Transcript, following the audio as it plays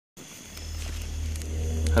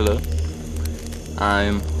Hello,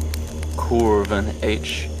 I'm Corvon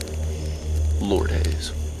H.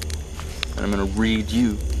 Lordhaze, and I'm going to read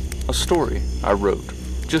you a story I wrote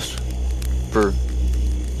just for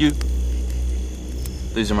you.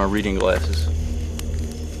 These are my reading glasses.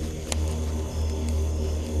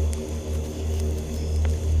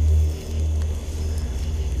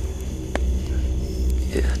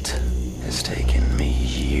 It has taken me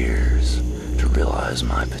years to realize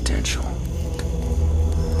my potential.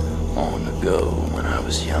 Long ago, when I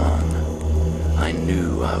was young, I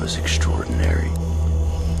knew I was extraordinary.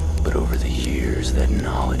 But over the years, that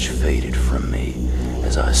knowledge faded from me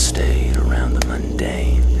as I stayed around the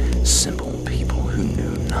mundane, simple people who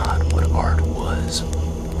knew not what art was.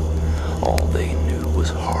 All they knew was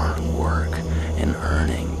hard work and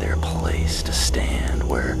earning their place to stand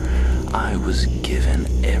where I was given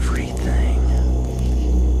everything.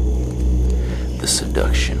 The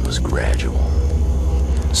seduction was gradual.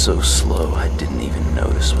 So slow I didn't even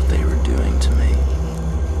notice what they were doing to me.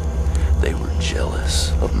 They were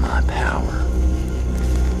jealous of my power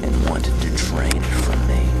and wanted to drain it from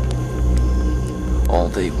me. All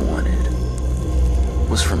they wanted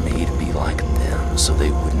was for me to be like them so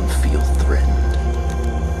they wouldn't feel threatened.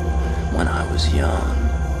 When I was young,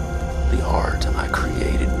 the art I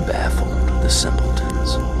created baffled the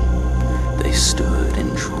simpletons. They stood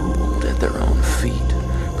and drooled at their own feet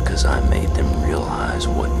because I made them realize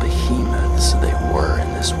what behemoths they were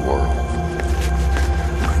in this world.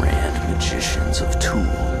 Grand magicians of tool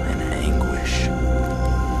and anguish.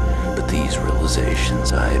 But these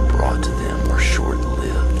realizations I had brought to them were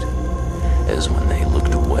short-lived, as when they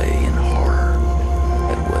looked away in horror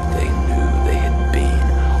at what they knew they had been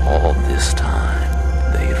all this time,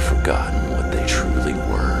 they had forgotten what they truly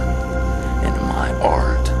were, and my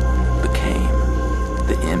art became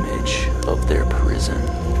the image of their prison.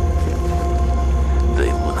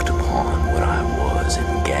 They looked upon what I was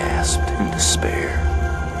and gasped in despair,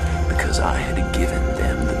 because I had given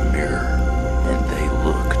them the mirror, and they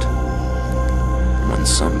looked. When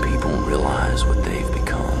some people realize what they've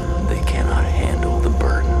become, they cannot handle the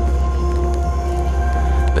burden.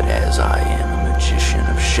 But as I am a magician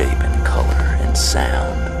of shape and color and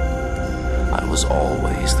sound, I was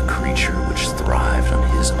always the creature which thrived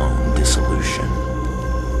on his own dissolution,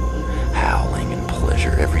 howling in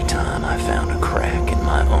pleasure every time I found a crack in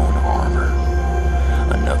my own armor.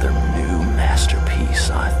 Another new masterpiece,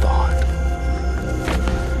 I thought.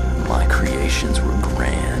 My creations were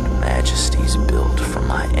grand majesties built from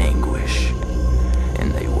my anguish,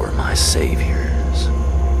 and they were my saviors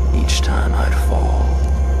each time I'd fall.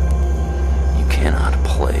 You cannot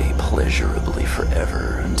play pleasurably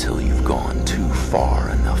forever until you've gone too far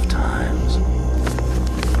enough times.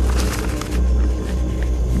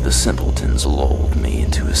 The simpletons lulled me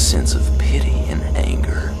into a sense of pity and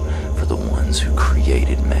anger for the ones who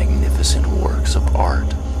created magnificent works of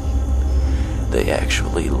art. They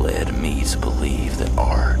actually led me to believe that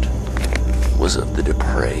art was of the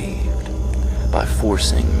depraved by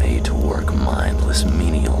forcing me to work mindless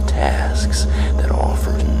menial tasks that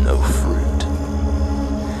offered no fruit.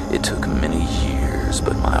 It took many years,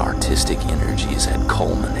 but my artistic energies had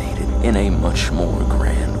culminated in a much more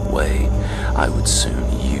grand way I would soon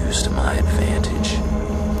use to my advantage.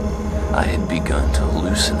 I had begun to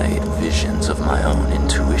hallucinate visions of my own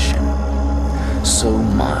intuition, so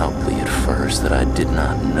mildly at first that I did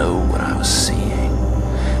not know what I was seeing,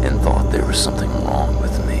 and thought there was something wrong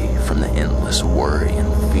with me from the endless worry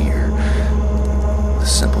and fear the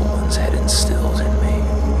simple ones had instilled in me.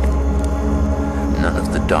 None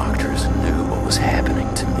of the doctors knew what was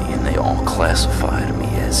happening to me, and they all classified me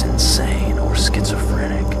as insane or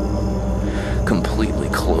schizophrenic. Completely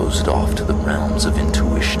closed off to the realms of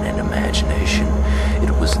intuition and imagination,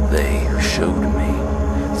 it was they who showed me,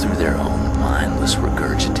 through their own mindless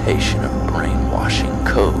regurgitation of brainwashing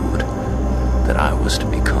code, that I was to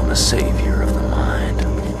become a savior of the mind.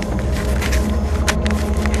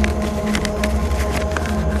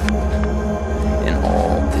 In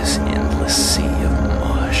all this endless sea of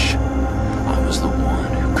mush, I was the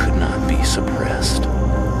one who could not be suppressed.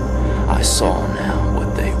 I saw now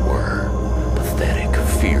what they were. Pathetic,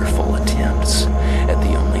 fearful attempts at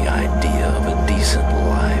the only idea of a decent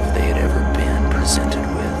life they had ever been presented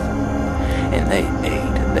with. And they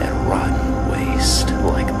ate that rotten waste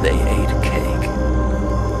like they ate cake.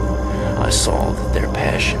 I saw that their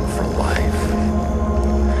passion for life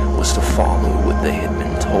was to follow what they had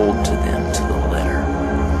been told to them to the letter.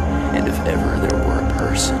 And if ever there were a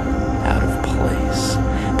person out of place,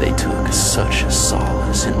 they took such a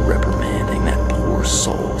solace in reprimanding that poor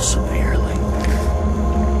soul severely.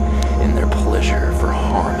 In their pleasure for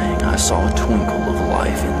harming, I saw a twinkle of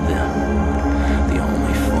life in them, the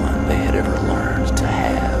only fun they had ever learned to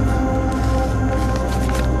have.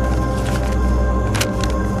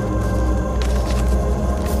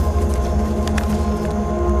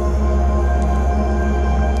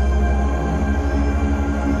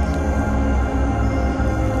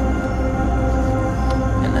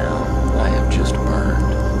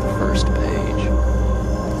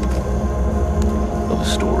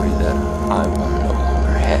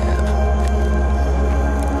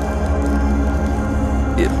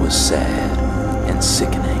 Sad and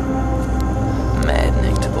sickening,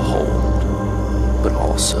 maddening to behold, but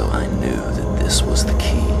also I knew that this was the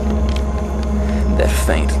key. That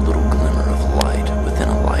faint little glimmer of light within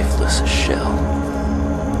a lifeless shell.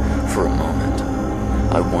 For a moment,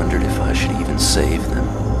 I wondered if I should even save them,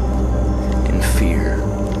 in fear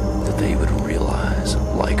that they would realize,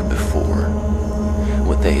 like before,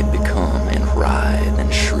 what they had become and writhe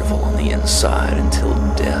and shrivel on the inside until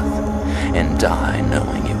death, and die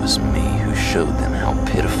knowing it was me who showed them how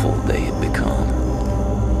pitiful they had become.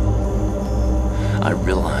 I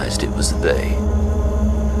realized it was they,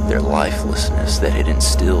 their lifelessness, that had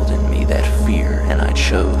instilled in me that fear, and I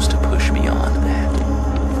chose to push beyond that.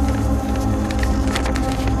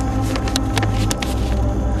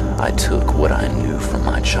 I took what I knew from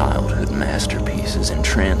my childhood masterpieces and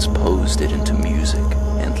transposed it into music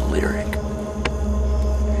and lyric.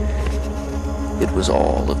 It was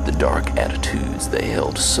all of the dark attitudes they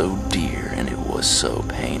held so dear, and it was so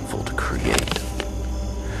painful to create.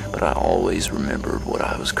 But I always remembered what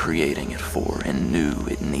I was creating it for and knew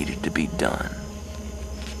it needed to be done.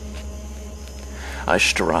 I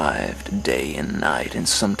strived day and night, and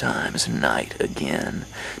sometimes night again,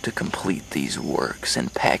 to complete these works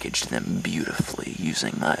and packaged them beautifully,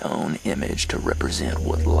 using my own image to represent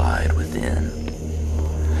what lied within.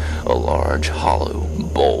 A large, hollow,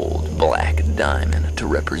 bold, black diamond to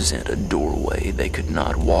represent a doorway they could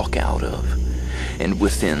not walk out of, and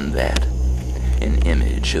within that, an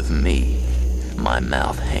image of me, my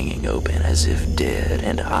mouth hanging open as if dead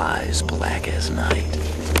and eyes black as night.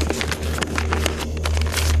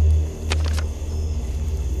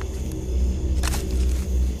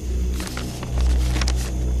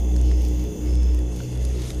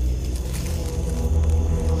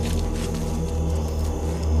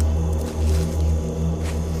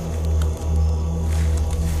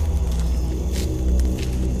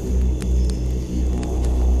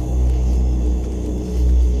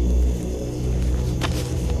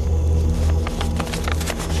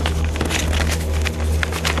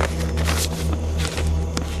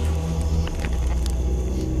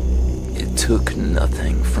 Took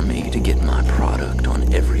nothing for me to get my product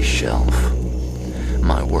on every shelf.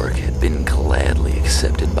 My work had been gladly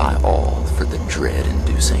accepted by all for the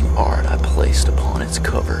dread-inducing art I placed upon its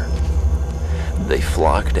cover. They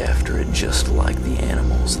flocked after it just like the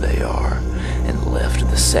animals they are, and left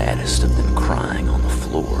the saddest of them crying on the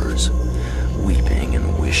floors, weeping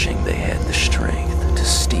and wishing they had the strength to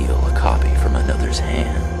steal a copy from another's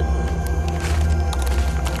hand.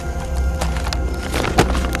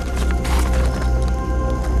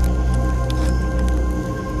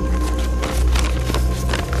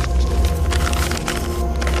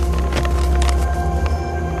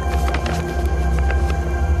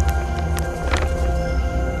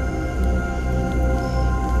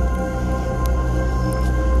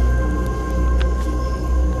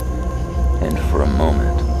 For a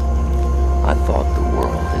moment, I thought the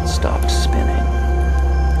world had stopped spinning.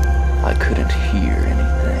 I couldn't hear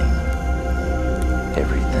anything.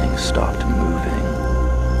 Everything stopped moving.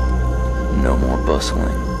 No more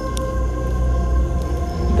bustling.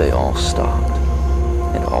 They all stopped,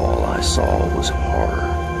 and all I saw was horror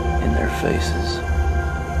in their faces.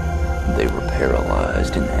 They were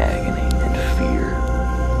paralyzed in agony and fear.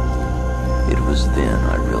 It was then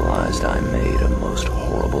I realized I made a most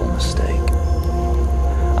horrible mistake.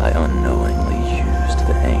 I unknowingly used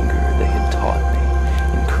the anger they had taught me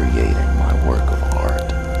in creating my work of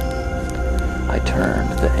art. I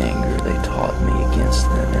turned the anger they taught me against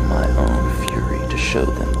them in my own fury to show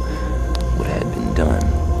them what had been done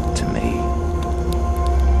to me.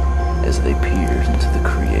 As they peered into the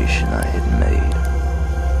creation I had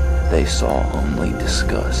made, they saw only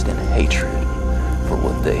disgust and hatred for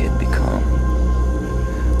what they had become,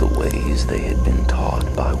 the ways they had been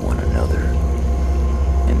taught by one another.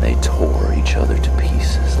 And they tore each other to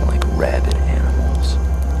pieces like rabid animals.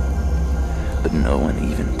 But no one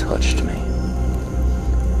even touched me.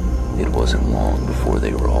 It wasn't long before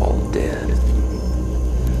they were all dead.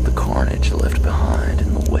 The carnage left behind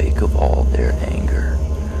in the wake of all their anger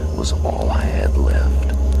was all I had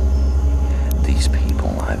left. These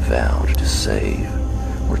people I vowed to save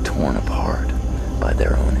were torn apart by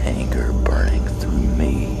their own anger burning through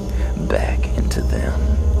me back into them.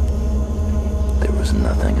 There was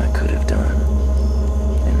nothing I could have done,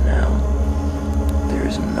 and now there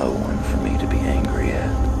is no one for me to be